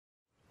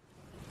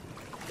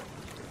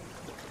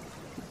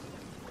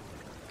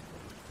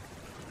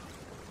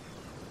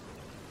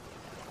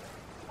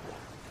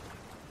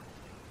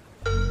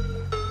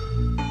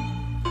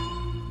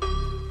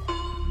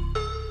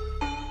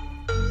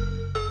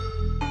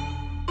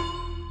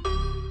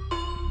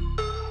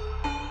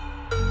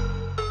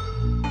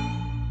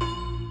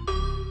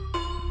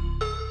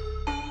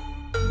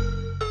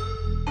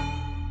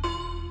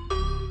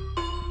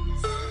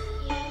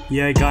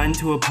Yeah, I got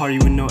into a party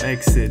with no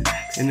exit.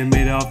 In the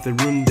middle of the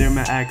room, they're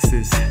my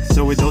exes.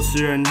 周围都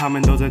是人，他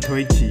们都在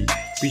推挤，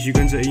必须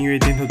跟着音乐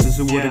点头，这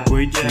是我的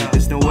规矩。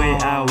There's no way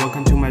out,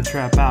 welcome to my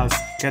trap house.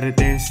 Gotta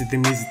dance to the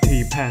music till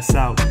you pass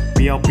out.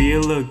 不要憋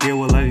了，给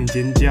我来点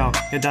尖叫，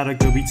要大到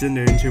隔壁镇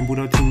的人全部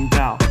都听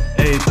到。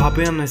Hey,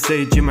 popping on the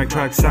stage in my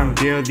crack sound,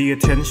 get all the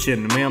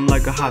attention. Man, I'm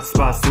like a hot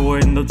spot. 所有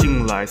人都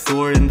进来，所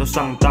有人都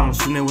上当。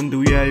室内温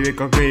度越来越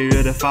高，可以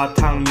热得发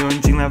烫。有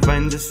人进来，发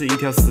现这是一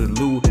条死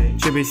路，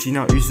却被洗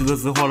脑，于是乐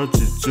色话都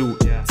止住。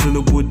此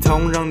路不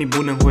通，让你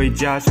不能回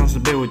家，像是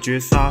被我绝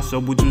杀，守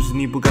不住是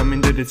你不敢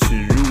面对的耻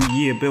辱。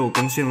也被我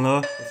攻陷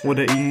了，我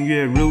的音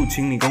乐入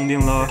侵你宫殿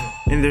了。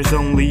And there's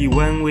only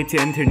one way to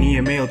enter， 你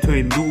也没有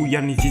退路，要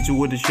你记住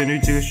我的旋律，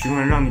这个循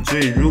环让你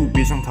坠入。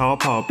别想逃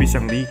跑，别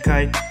想离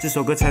开，这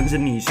首歌缠着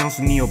你，像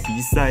是你有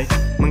比赛。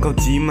门口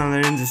挤满了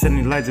人，只剩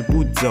你赖着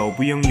不走，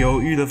不用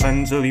犹豫了，反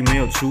正这里没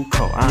有出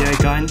口。Yeah, I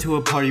got into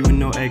a party with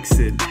no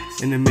exit.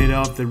 In the middle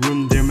of the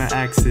room, they're my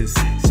exes.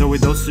 周围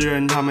都是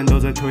人，他们都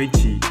在推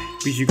挤，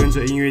必须跟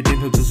着音乐点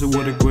头，这是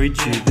我的规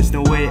矩。There's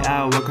no way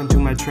out, welcome to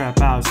my trap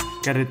house.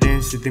 Gotta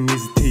dance to the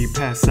music till you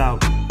pass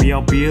out. 不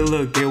要憋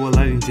了，给我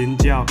来点尖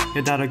叫，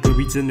要大到隔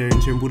壁镇的人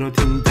全部都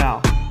听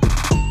到。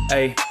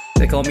Hey,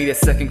 they call me the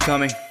second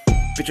coming.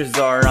 Bitches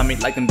are on me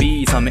like them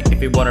bees on me.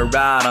 If you wanna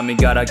ride on me,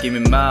 gotta give me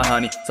my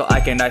honey, so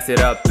I can ice it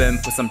up and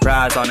put some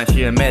prize on it.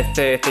 She admits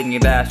it, thinking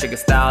that she can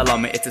style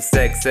on me. It's a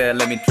sexy,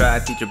 let me try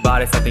and teach your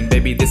body something,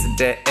 baby. This is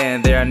dead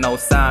end, there are no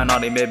signs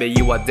on it. Maybe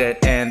you are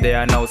dead end, there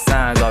are no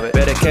signs of it.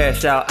 Better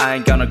cash out, I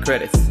ain't got no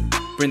credits.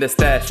 Bring the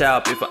stash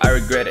out before I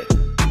regret it.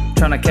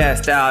 Tryna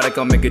cast out, I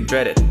gon' make it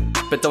dread it.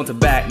 But don't turn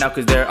back now,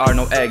 cause there are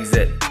no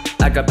exit.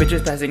 I got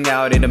bitches passing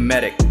out in the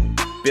medic,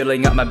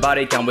 building up my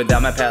body count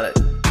without my palate.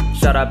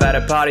 Shot up at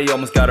a party,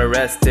 almost got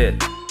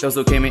arrested. Those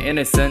who came in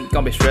innocent,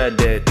 gon' be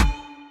shredded.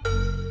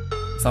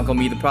 Some call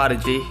me the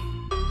prodigy,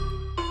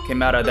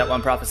 came out of that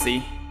one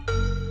prophecy.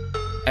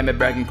 Am I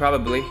bragging?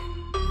 Probably.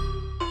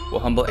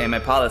 Well, humble ain't my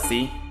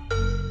policy.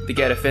 They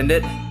get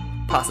offended?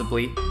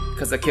 Possibly,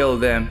 cause I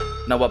killed them,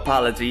 no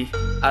apology.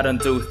 I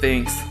don't do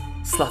things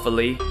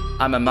slothfully.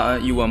 I'm a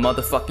mountain, you a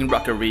motherfucking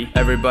rockery.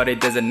 Everybody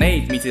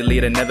designates me to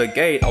lead and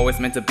navigate. Always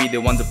meant to be the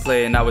one to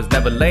play and I was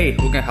never late.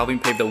 Who can help me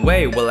pave the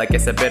way? Well, I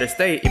guess I better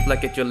stay. If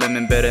like it your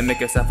lemon, better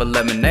make yourself a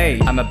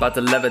lemonade. I'm about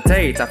to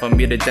levitate, time for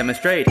me to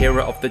demonstrate.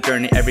 Hero of the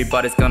journey,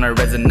 everybody's gonna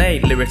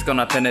resonate. Lyrics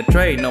gonna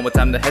penetrate, no more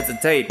time to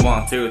hesitate.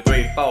 1, 2,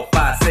 3, 4,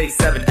 5, 6,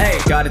 7,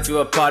 8. Got into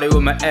a party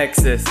with my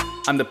exes.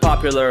 I'm the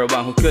popular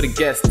one who could've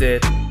guessed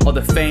it. All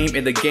the fame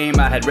in the game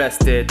I had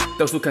rested.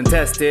 Those who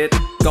contested,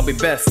 gon' be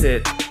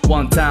bested.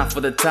 1 time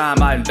for the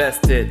time I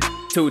invested.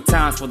 2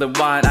 times for the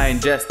wine I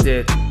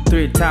ingested.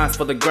 3 times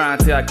for the grind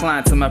till I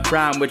climb to my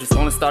prime, which is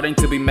only starting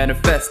to be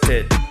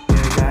manifested. Yeah,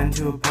 I got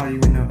into a party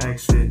with no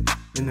exit.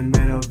 In the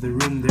middle of the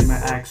room, they're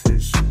my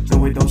exes. 周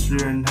围都是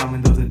人，他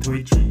们都在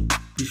推挤，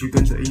必须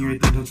跟着音乐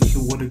点头，这是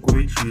我的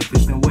规矩。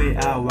There's no way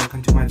out,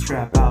 welcome to my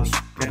trap house.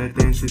 Gotta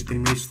dance with the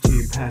music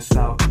till you pass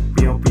out.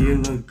 不要憋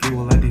了，给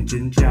我来点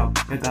尖叫，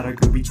要大到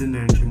隔壁镇的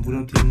人全部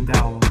都听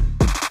到。